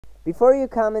Before you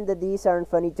comment that these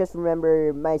aren't funny, just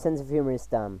remember my sense of humor is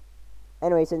dumb.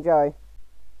 Anyways, enjoy.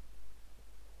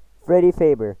 Freddy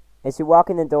Faber. As you walk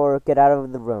in the door, get out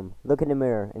of the room, look in the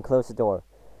mirror, and close the door.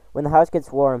 When the house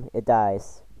gets warm, it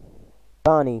dies.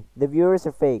 Bonnie. The viewers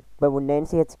are fake, but when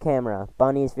Nancy hits the camera,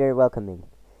 Bonnie is very welcoming.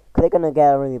 Click on the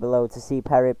gallery below to see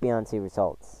Pirate Beyonce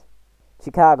results.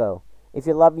 Chicago. If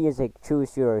you love music,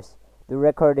 choose yours. The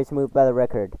record is moved by the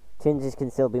record. Changes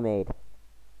can still be made.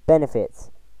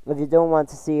 Benefits. If you don't want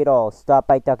to see it all, stop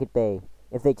by Duckett Bay.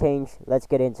 If they change, let's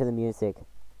get into the music.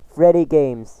 Freddy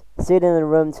Games. Sit in a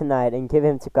room tonight and give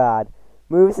him to God.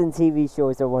 Movies and TV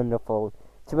shows are wonderful.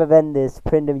 To prevent this,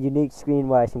 print a unique screen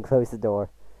watch and close the door.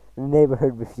 The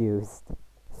neighborhood refused.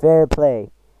 Fair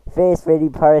play. Face Freddy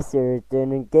Parser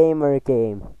in a game or a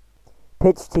game.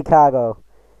 Pitch Chicago.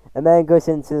 A man goes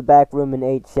into the back room and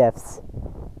 8 chefs.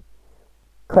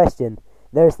 Question.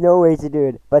 There's no way to do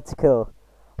it but to kill.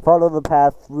 Follow the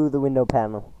path through the window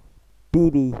panel.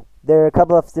 BB. There are a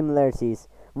couple of similarities.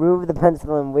 Remove the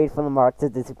pencil and wait for the mark to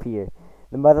disappear.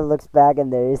 The mother looks back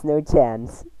and there is no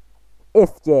chance.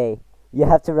 If J. You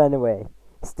have to run away.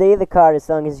 Stay in the car as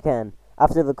long as you can.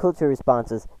 After the culture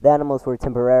responses, the animals were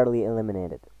temporarily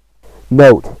eliminated.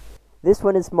 Note. This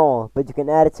one is small, but you can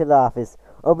add it to the office.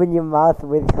 Open your mouth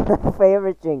with your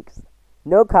favorite drinks.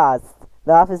 No cost.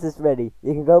 The office is ready.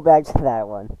 You can go back to that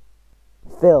one.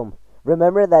 Film.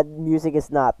 Remember that music is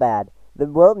not bad. The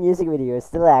world music video is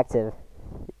still active.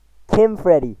 Kim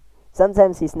Freddy.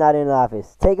 Sometimes he's not in the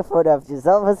office. Take a photo of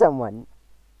yourself or someone.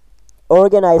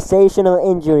 Organizational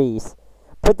injuries.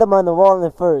 Put them on the wall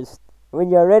first. When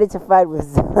you're ready to fight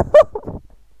with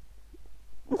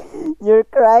you're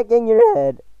cracking your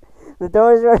head. The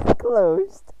doors are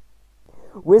closed.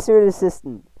 Wizard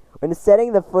Assistant. When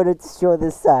setting the footage to show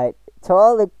this site, to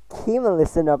all the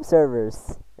keen-listen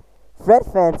observers. Fred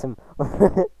Phantom.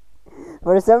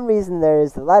 For some reason there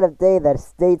is a lot of day that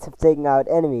states have taken out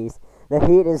enemies. The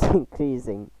heat is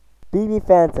increasing. BB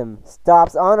Phantom.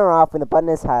 Stops on or off when the button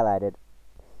is highlighted.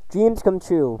 Dreams come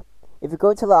true. If you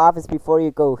go to the office before you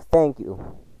go, thank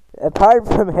you. Apart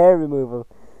from hair removal,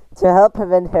 to help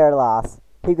prevent hair loss,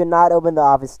 he could not open the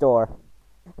office door.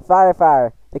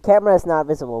 Fire. The camera is not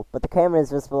visible, but the camera is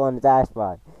visible on the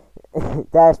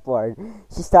dashboard.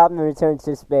 She stopped and returned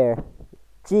to despair.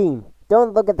 Dream.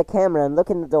 Don't look at the camera and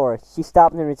look in the door. She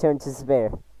stopped and returned to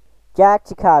despair. Jack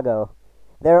Chicago.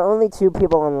 There are only 2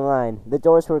 people on the line. The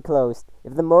doors were closed.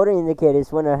 If the motor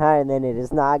indicators went higher, then it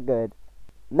is not good.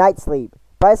 Night sleep.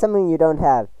 Buy something you don't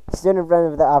have. Stood in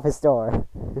front of the office door.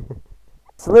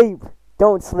 Sleep.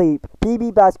 Don't sleep.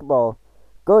 BB basketball.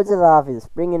 Go to the office.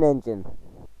 Bring an engine.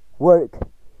 Work.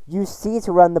 Use C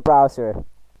to run the browser.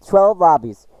 12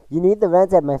 lobbies. You need the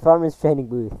rent at my farmer's training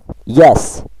booth.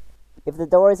 Yes. If the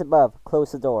door is above,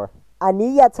 close the door.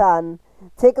 Aniyatan.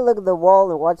 Take a look at the wall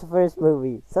and watch the first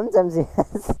movie. Sometimes he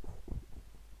has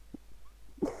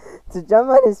to jump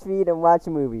on his feet and watch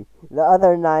a movie. The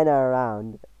other 9 are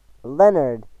around.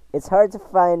 Leonard. It's hard to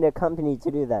find a company to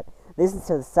do that. Listen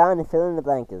to the sound and fill in the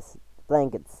blankets.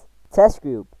 Test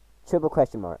group. Triple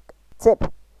question mark.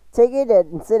 Tip. Take it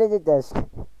and sit at your desk.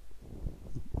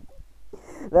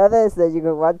 The other is that you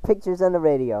can watch pictures on the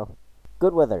radio.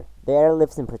 Good weather. The air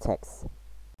lifts and protects.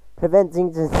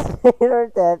 Preventing disease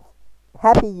or death.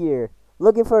 Happy year.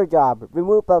 Looking for a job.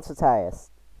 Remove belts for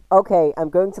tires. Okay, I'm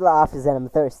going to the office and I'm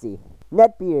thirsty.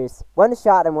 Net beers. 1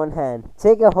 shot in 1 hand.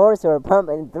 Take a horse or a pump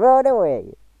and throw it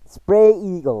away. Spray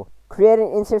eagle. Create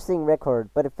an interesting record,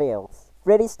 but it fails.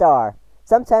 Freddy Star.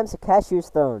 Sometimes a cashew is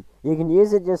thrown. You can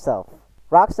use it yourself.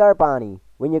 Rockstar Bonnie.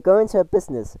 When you go into a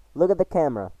business, look at the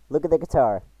camera. Look at the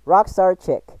guitar. Rockstar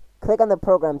Chick. Click on the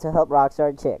program to help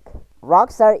Rockstar Chick.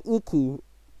 Rockstar Iki.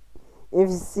 If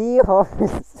you see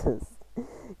horses,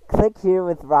 click here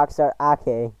with Rockstar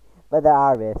Ake by the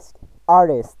artist.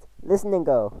 Artist. Listen and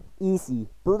go. Easy.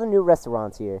 Build a new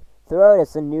restaurant here. Throw it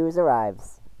as the news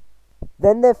arrives.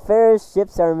 Then the Ferris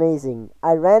ships are amazing.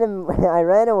 I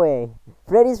ran away.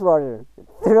 Freddy's Water.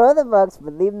 Throw the bugs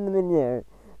but leave them in there.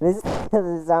 Listen to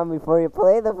the sound before you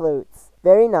play the flutes.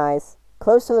 Very nice.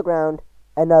 Close to the ground.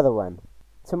 Another one.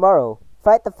 Tomorrow.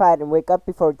 Fight the fight and wake up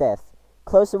before death.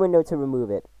 Close the window to remove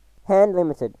it. Hand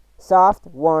limited. Soft,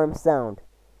 warm sound.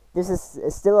 This is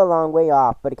still a long way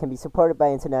off, but it can be supported by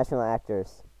international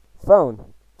actors.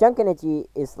 Phone. Junk energy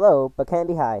is low, but can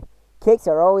be high. Cakes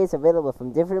are always available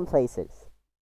from different places.